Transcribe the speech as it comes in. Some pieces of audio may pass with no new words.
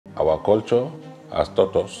Our culture has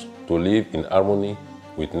taught us to live in harmony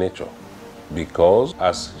with nature because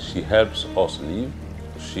as she helps us live,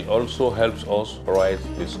 she also helps us write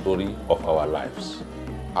the story of our lives.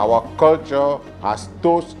 Our culture has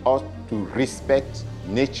taught us to respect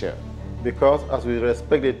nature because as we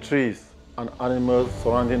respect the trees and animals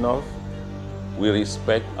surrounding us, we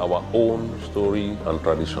respect our own story and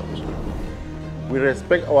traditions. We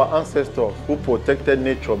respect our ancestors who protected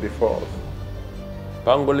nature before us.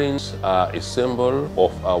 Pangolins are a symbol of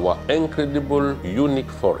our incredible, unique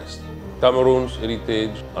forest, Cameroon's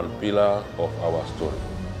heritage and pillar of our story.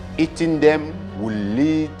 Eating them will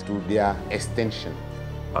lead to their extinction,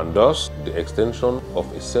 and thus the extension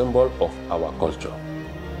of a symbol of our culture.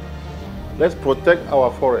 Let's protect our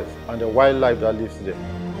forests and the wildlife that lives there.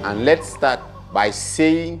 And let's start by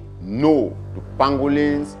saying no to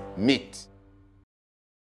pangolins' meat.